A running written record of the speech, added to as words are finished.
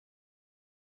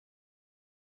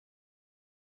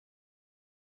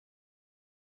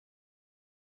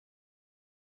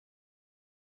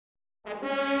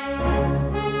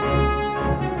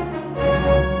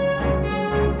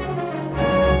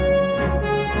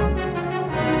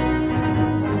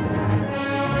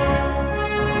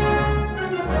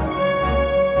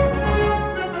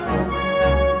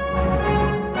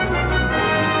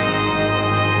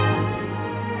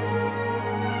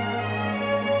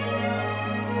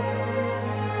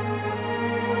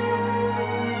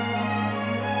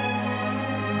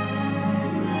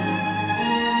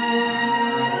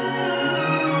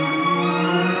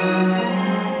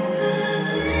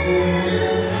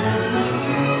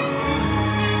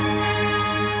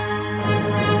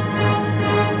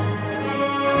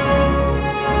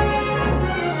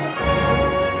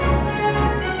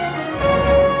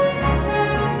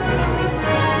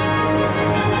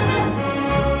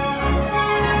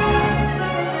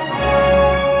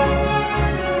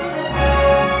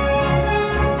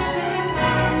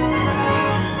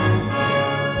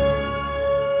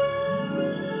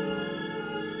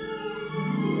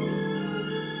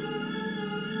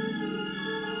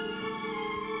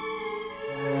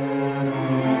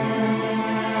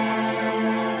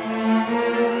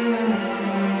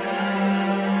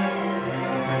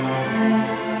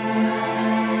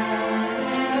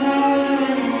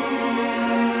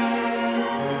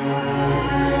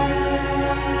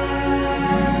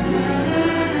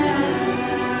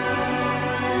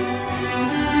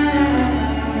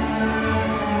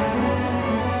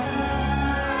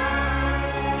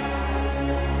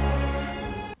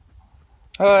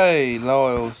Hey,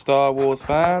 loyal Star Wars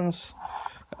fans.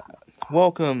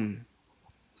 Welcome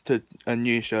to a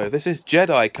new show. This is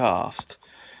Jedicast.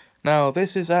 Now,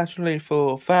 this is actually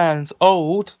for fans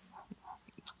old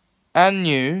and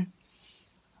new.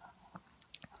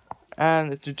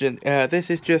 And this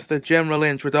is just a general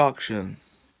introduction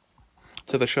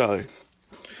to the show.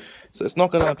 So it's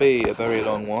not going to be a very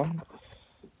long one.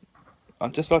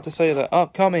 I'd just like to say that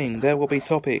upcoming there will be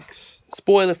topics,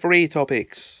 spoiler-free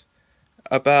topics,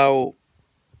 about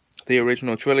the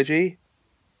original trilogy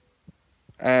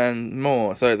and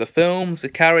more. So the films, the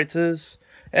characters,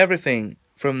 everything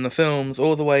from the films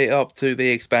all the way up to the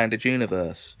expanded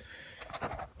universe.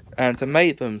 And to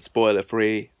make them spoiler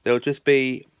free, they'll just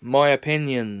be my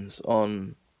opinions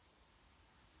on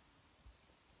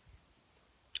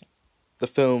the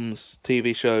films,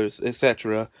 TV shows,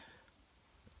 etc.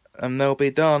 And they'll be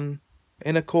done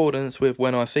in accordance with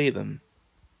when I see them.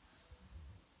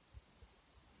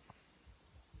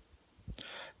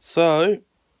 So,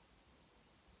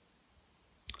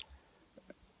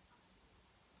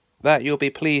 that you'll be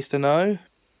pleased to know.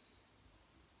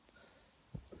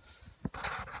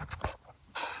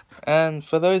 And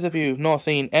for those of you who've not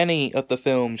seen any of the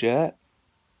films yet,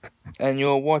 and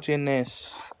you're watching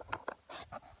this,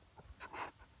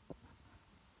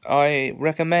 I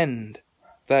recommend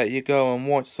that you go and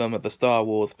watch some of the Star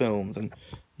Wars films. And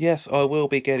yes, I will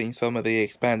be getting some of the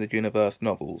expanded universe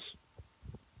novels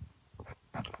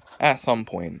at some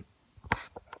point.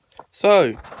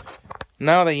 So,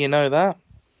 now that you know that,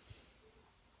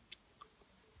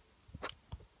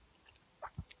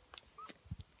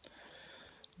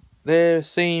 there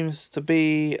seems to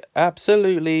be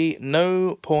absolutely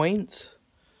no point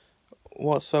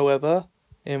whatsoever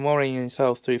in worrying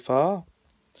yourself too far,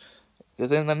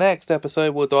 because in the next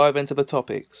episode we'll dive into the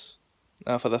topics.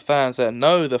 Now, for the fans that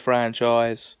know the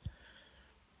franchise,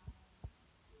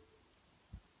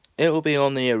 it will be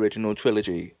on the original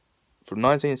trilogy from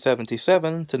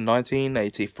 1977 to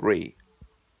 1983.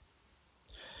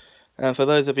 And for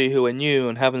those of you who are new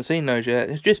and haven't seen those yet,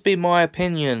 it'll just be my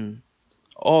opinion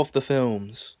of the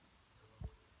films.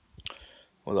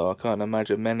 Although I can't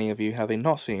imagine many of you having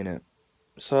not seen it.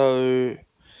 So,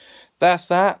 that's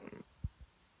that.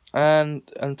 And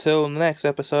until the next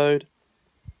episode,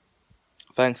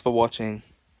 thanks for watching.